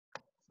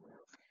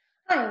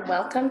Hi,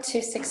 welcome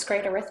to sixth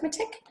grade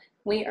arithmetic.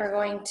 We are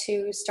going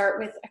to start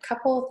with a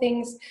couple of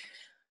things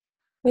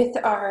with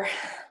our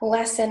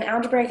lesson,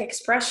 algebraic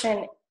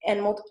expression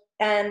and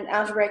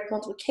algebraic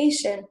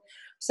multiplication,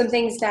 some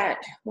things that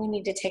we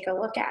need to take a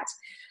look at.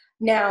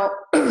 Now,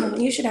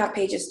 you should have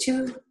pages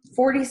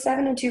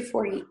 247 and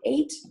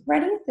 248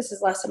 ready. This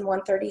is lesson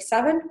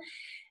 137.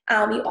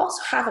 You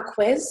also have a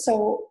quiz,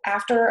 so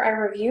after I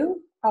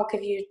review, I'll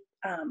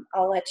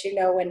let you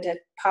know when to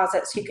pause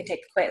it so you can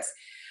take the quiz.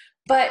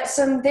 But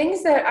some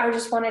things that I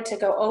just wanted to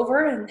go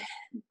over and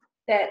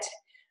that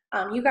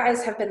you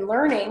guys have been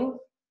learning.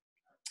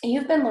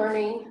 You've been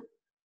learning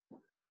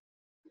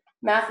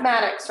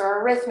mathematics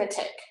or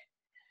arithmetic.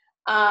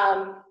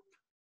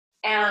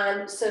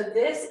 And so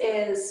this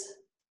is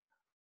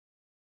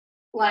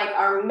like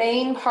our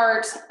main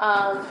part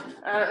of,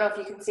 I don't know if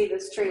you can see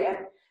this tree, and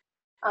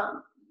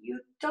you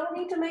don't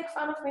need to make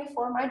fun of me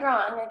for my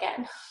drawing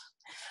again,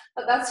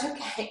 but that's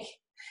okay.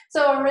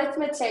 So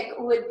arithmetic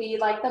would be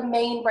like the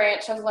main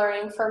branch of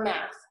learning for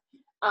math,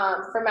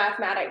 for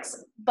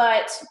mathematics.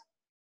 But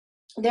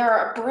there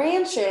are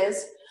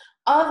branches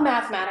of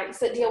mathematics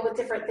that deal with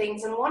different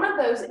things, and one of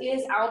those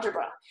is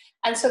algebra.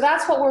 And so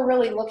that's what we're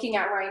really looking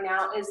at right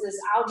now, is this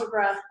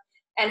algebra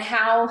and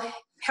how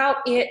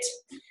it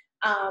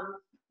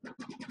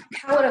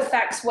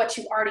affects what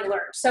you've already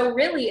learned. So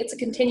really, it's a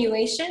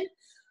continuation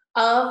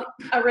of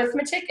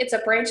arithmetic. It's a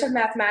branch of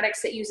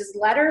mathematics that uses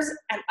letters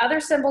and other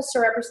symbols to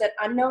represent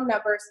unknown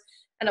numbers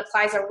and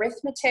applies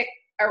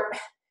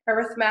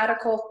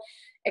arithmetical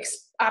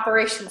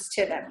operations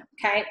to them.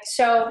 Okay,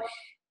 so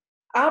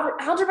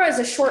algebra is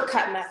a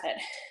shortcut method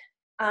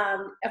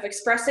of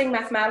expressing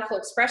mathematical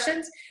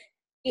expressions.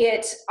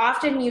 It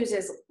often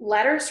uses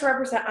letters to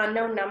represent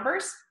unknown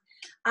numbers,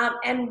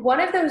 and one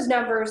of those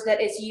numbers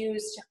that is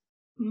used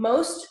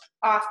most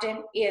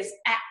often is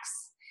x.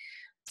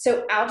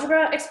 So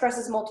algebra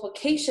expresses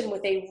multiplication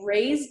with a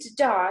raised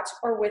dot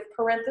or with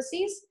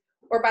parentheses,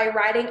 or by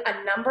writing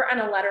a number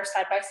and a letter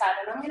side by side.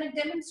 And I'm going to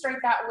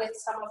demonstrate that with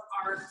some of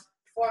our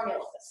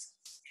formulas.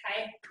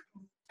 Okay,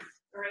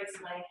 erase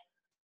my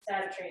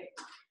sad tree.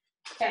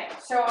 Okay,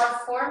 so our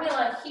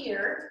formula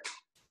here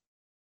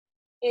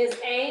is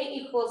a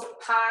equals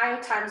pi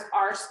times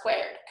r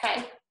squared.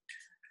 Okay,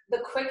 the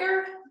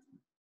quicker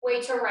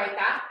way to write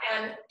that,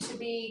 and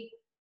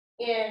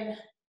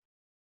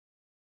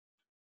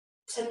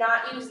to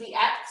not use the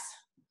x,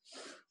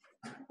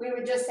 we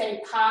would just say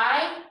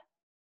pi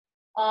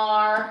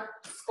r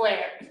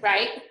squared,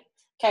 right?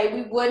 Okay,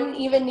 we wouldn't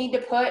even need to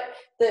put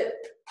the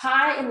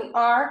pi and the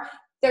r.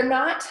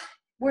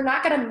 We're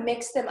not going to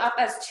mix them up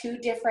as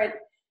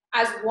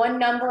one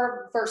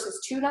number versus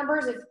two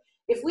numbers.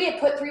 If we had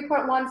put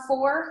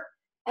 3.14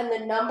 and the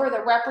number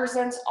that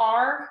represents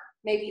r,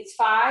 maybe it's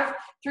 5,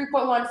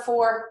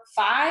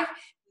 3.145,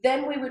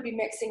 then we would be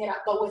mixing it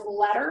up. But with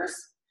letters,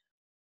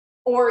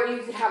 or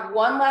you could have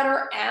one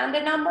letter and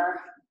a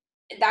number,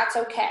 that's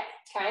okay,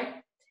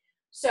 okay?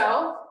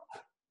 So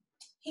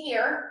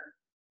here,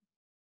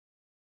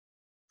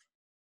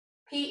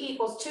 P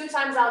equals 2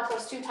 times L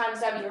plus 2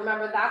 times W.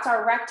 Remember, that's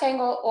our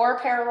rectangle or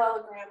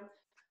parallelogram.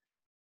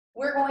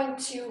 We're going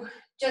to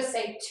just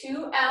say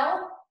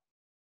 2L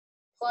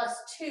plus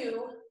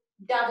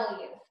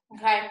 2W,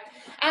 okay?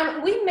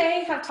 And we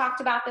may have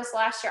talked about this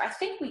last year. I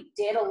think we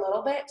did a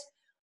little bit,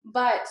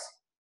 but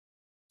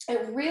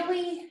it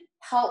really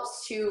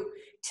helps to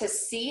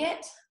see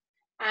it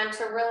and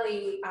to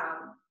really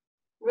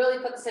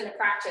put this into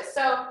practice.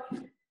 So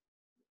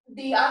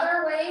the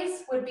other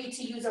ways would be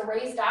to use a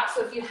raised dot.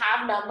 So if you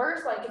have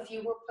numbers, like if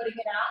you were putting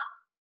it out,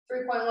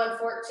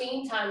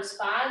 3.114 times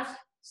 5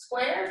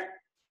 squared,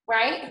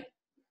 right?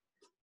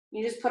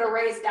 You just put a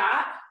raised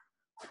dot,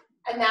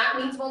 and that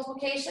means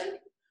multiplication.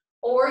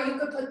 Or you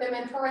could put them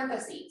in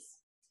parentheses.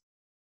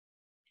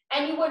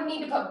 And you wouldn't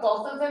need to put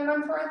both of them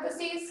in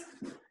parentheses.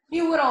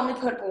 You would only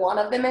put one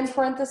of them in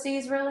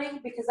parentheses, really,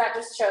 because that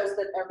just shows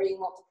that they're being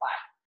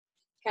multiplied,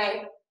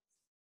 okay?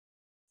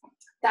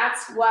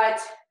 That's what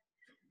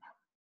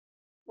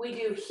we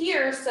do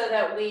here, so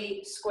that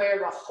we square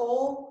the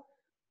whole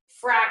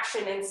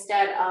fraction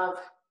instead of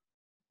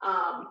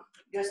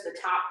just the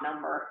top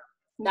number.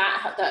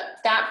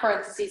 That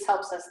parentheses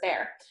helps us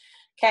there,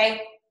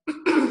 okay?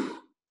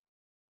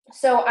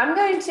 So I'm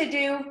going to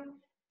do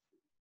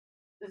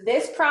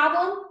this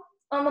problem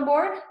on the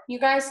board. You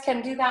guys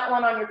can do that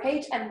one on your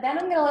page, and then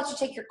I'm going to let you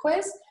take your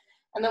quiz,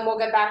 and then we'll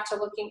get back to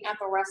looking at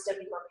the rest of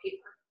your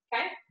paper,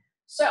 okay?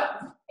 So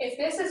if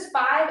this is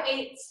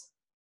 5/8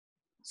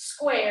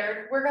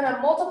 squared, we're going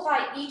to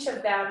multiply each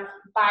of them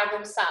by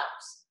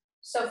themselves.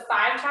 So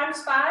 5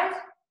 times 5,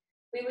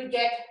 we would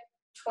get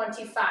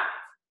 25.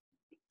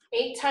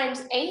 8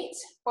 times 8,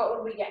 what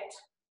would we get?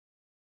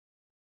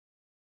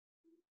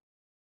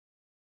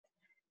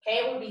 Okay,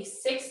 it would be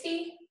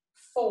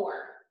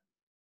 64.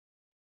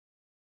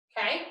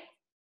 Okay?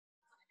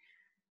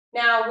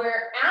 Now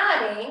we're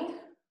adding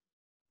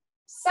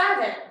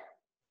 7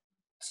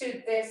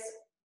 to this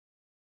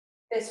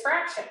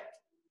fraction.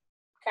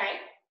 Okay?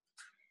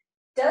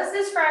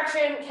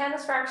 Can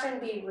this fraction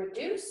be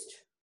reduced?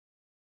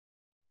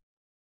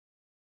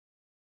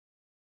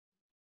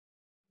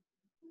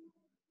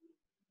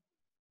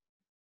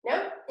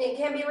 it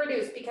can be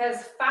reduced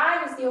because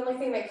 5 is the only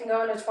thing that can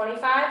go into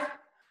 25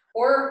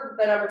 or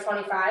the number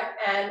 25,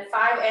 and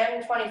 5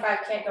 and 25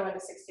 can't go into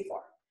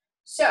 64.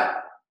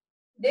 So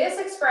this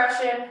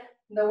expression,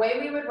 the way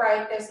we would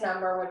write this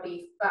number would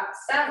be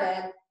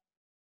 7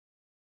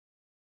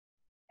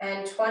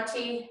 and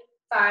 25/64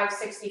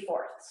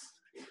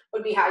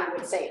 would be how you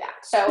would say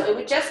that. So it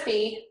would just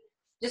be,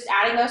 just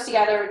adding those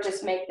together would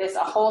just make this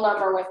a whole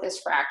number with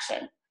this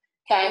fraction,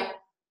 okay?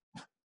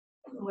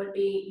 Would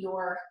be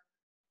your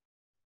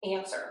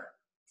answer.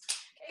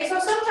 Okay, so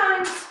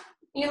sometimes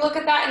you look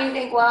at that and you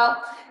think,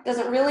 well, it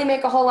doesn't really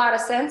make a whole lot of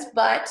sense,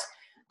 but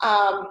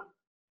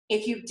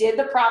if you did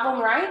the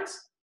problem right,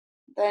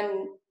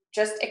 then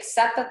just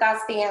accept that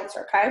that's the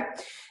answer, okay?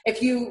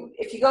 If you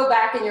go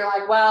back and you're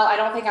like, well, I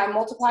don't think I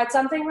multiplied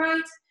something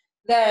right,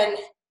 then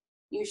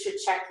you should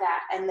check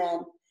that, and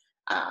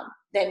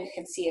then you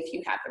can see if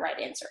you have the right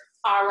answer.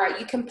 All right,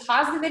 you can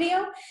pause the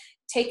video,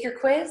 take your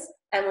quiz,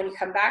 and when you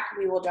come back,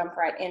 we will jump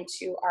right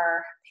into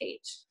our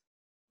page.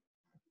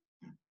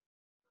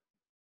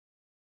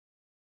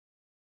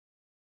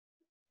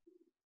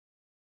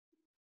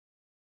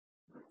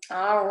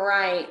 All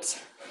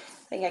right,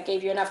 I think I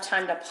gave you enough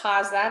time to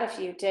pause that if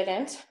you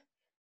didn't.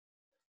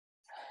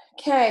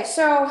 Okay,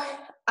 so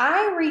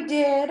I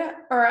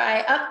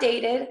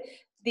updated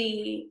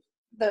the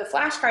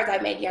flashcards I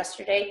made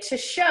yesterday to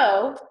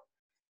show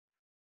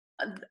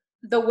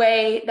the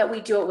way that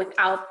we do it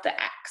without the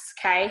X,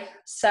 okay?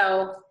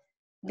 So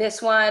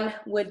this one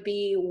would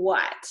be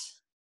what?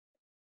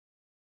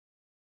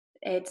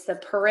 It's the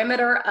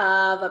perimeter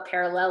of a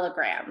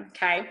parallelogram,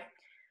 okay?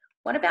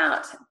 What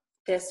about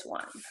this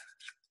one?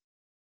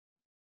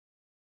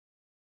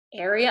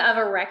 Area of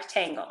a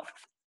rectangle.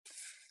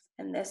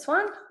 And this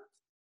one,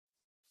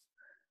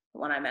 the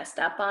one I messed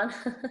up on,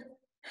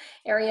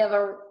 area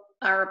of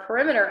or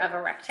perimeter of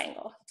a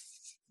rectangle.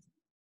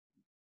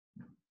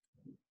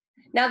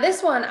 Now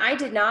this one I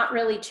did not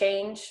really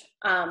change,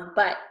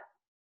 but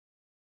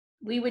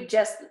we would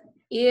just,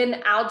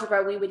 in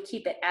algebra, we would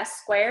keep it s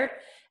squared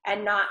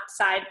and not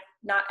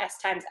s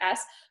times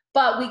s,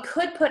 but we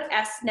could put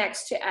s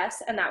next to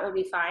s and that would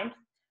be fine.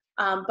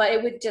 But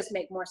it would just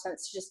make more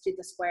sense to just do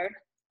the squared.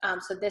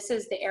 So this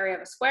is the area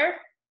of a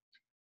square.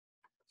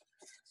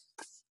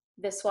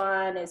 This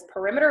one is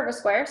perimeter of a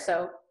square,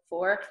 so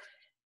 4s.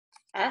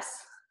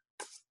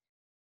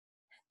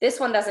 This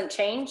one doesn't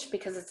change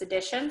because it's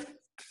addition.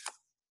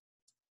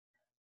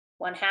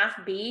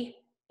 1/2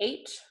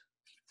 BH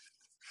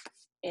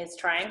is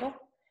triangle.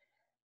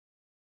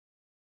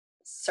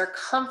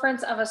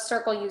 Circumference of a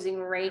circle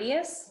using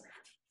radius.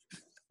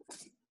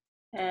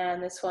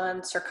 And this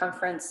one,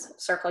 circumference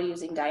circle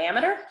using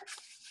diameter.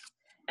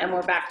 And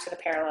we're back to the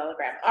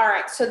parallelogram. All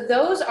right, so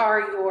those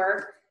are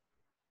your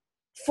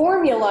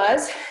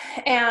formulas.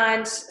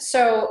 And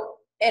so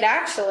it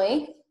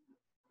actually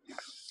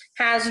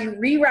has you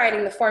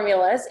rewriting the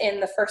formulas in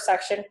the first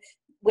section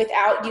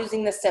without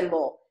using the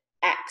symbol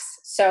X.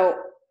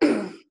 So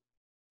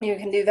you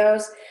can do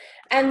those.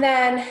 And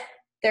then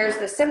there's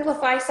the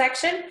simplify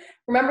section.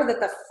 Remember that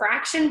the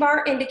fraction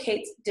bar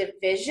indicates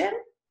division.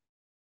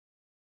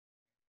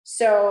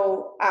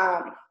 So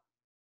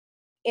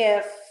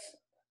if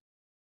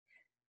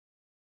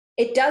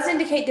it does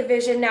indicate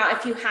division, now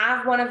if you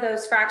have one of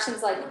those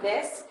fractions like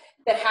this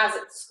that has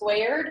it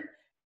squared,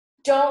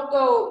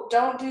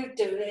 don't do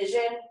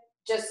division,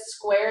 just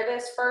square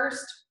this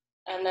first,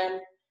 and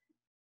then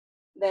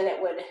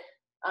it would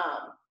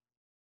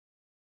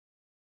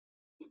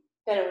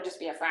just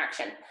be a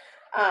fraction.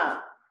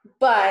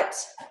 But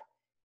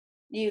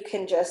you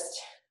can just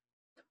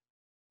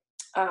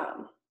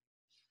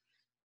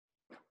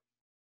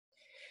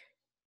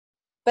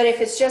but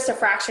if it's just a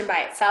fraction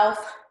by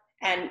itself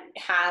and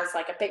has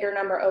like a bigger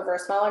number over a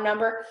smaller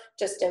number,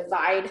 just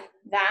divide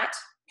that,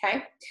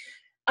 okay?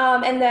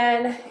 And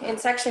then in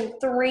section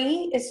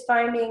 3 is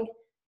finding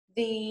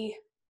the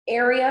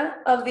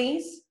area of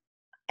these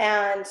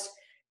and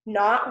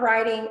not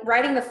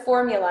writing the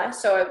formula.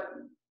 So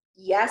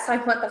yes, I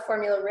want the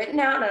formula written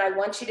out, and I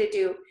want you to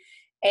do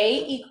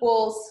A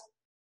equals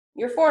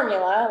your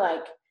formula,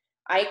 like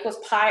I equals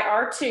pi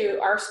r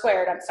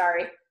squared,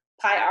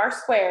 pi r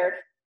squared.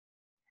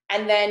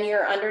 And then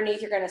you're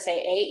underneath, you're going to say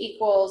A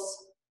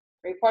equals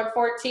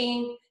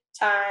 3.14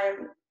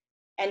 times,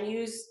 and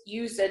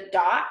use a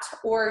dot,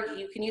 or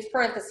you can use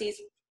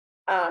parentheses,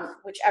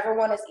 whichever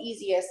one is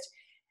easiest,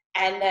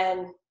 and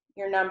then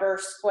your number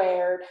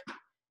squared,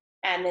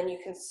 and then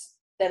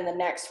then the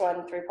next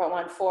one,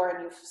 3.14,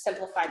 and you've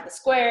simplified the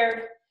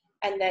squared,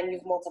 and then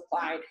you've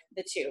multiplied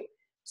the two.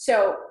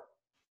 So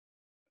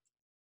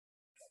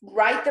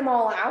write them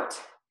all out.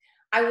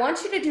 I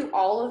want you to do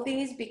all of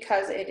these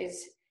because it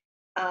is,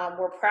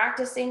 we're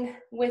practicing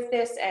with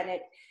this, and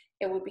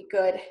it would be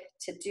good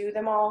to do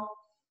them all.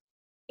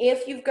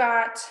 If you've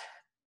got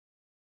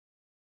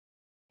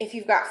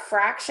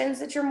fractions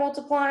that you're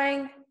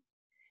multiplying,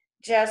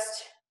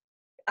 just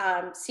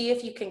see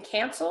if you can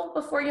cancel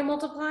before you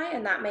multiply,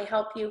 and that may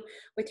help you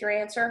with your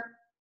answer.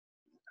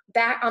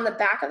 Back on the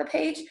back of the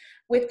page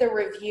with the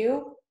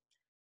review,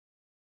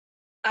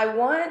 I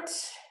want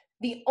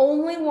the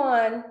only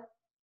one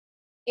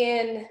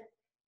in,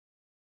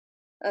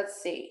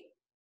 let's see.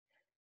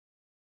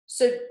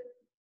 So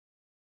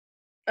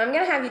I'm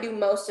going to have you do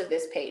most of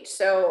this page.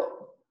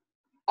 So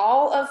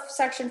all of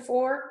section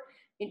 4,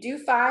 you do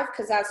 5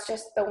 because that's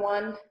just the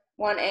one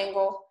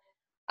angle.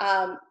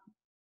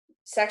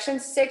 Section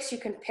 6, you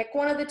can pick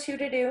one of the 2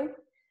 to do.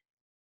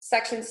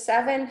 Section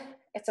 7,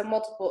 it's a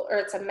multiple, or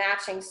it's a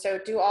matching, so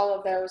do all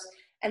of those,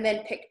 and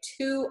then pick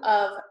 2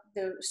 of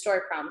the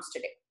story problems to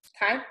do,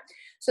 okay?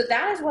 So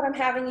that is what I'm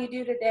having you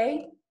do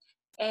today,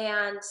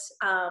 and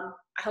I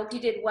hope you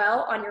did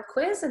well on your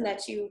quiz and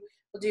that you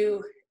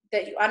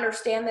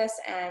understand this,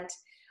 and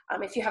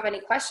if you have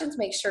any questions,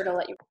 make sure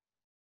to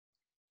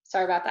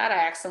sorry about that,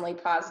 I accidentally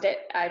paused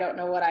it. I don't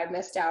know what I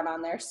missed out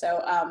on there,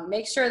 so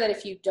make sure that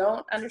if you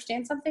don't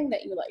understand something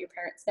that you let your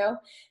parents know,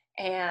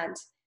 and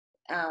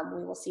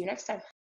we will see you next time.